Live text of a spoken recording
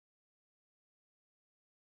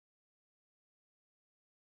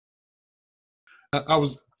I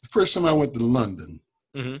was the first time I went to London.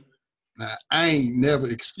 Mm-hmm. Now, I ain't never,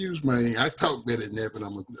 excuse me, I talk better than that, but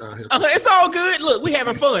it's all good. Look, we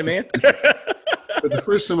having fun, man. But the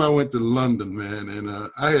first time I went to London, man, and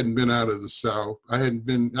I hadn't been out of the South. I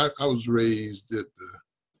was raised at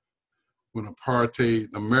when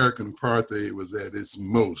American apartheid was at its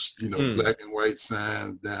most, black and white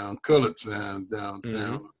signs down, colored signs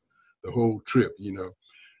downtown, the whole trip,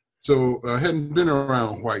 So I hadn't been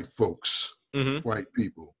around white folks, white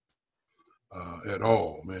people. At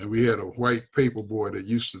all, man. We had a white paper boy that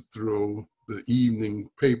used to throw the evening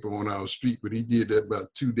paper on our street, but he did that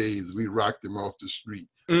about 2 days. We rocked him off the street.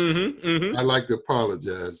 I like to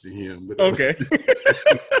apologize to him. But okay.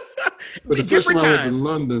 But the first time I went to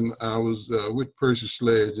London, I was with Percy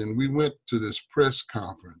Sledge, and we went to this press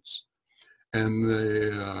conference. And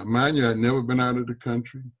mind you, I'd never been out of the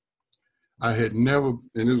country. I had never,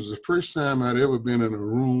 and it was the first time I'd ever been in a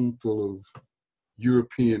room full of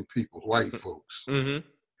European people, white folks. And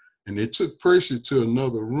they took Percy to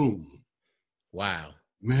another room. Wow.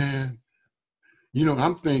 Man,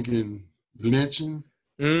 I'm thinking lynching.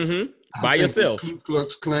 By yourself. Ku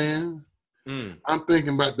Klux Klan. I'm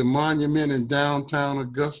thinking about the monument in downtown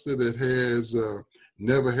Augusta that has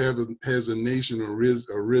never has a nation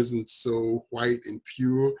arisen so white and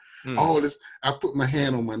pure. All this, I put my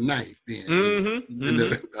hand on my knife then.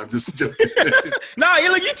 I'm just joking. No,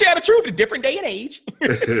 look, you tell the truth. A different day and age.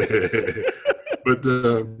 But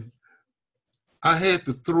I had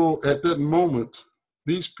to throw, at that moment,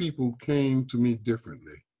 these people came to me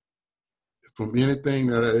differently from anything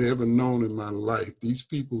that I ever known in my life. These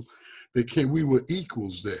people, we were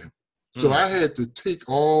equals there. So I had to take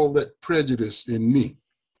all that prejudice in me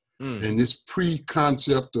and this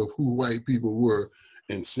pre-concept of who white people were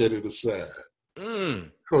and set it aside.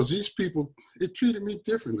 Because these people, it treated me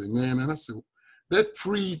differently, man. And I said, that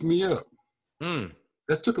freed me up.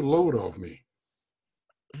 That took a load off me.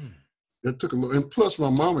 That took a load. And plus my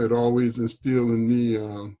mama had always instilled in me,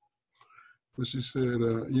 what she said,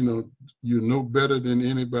 you're no better than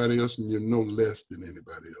anybody else and you're no less than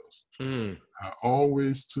anybody else. I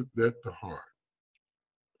always took that to heart.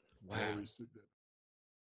 Wow. I always took that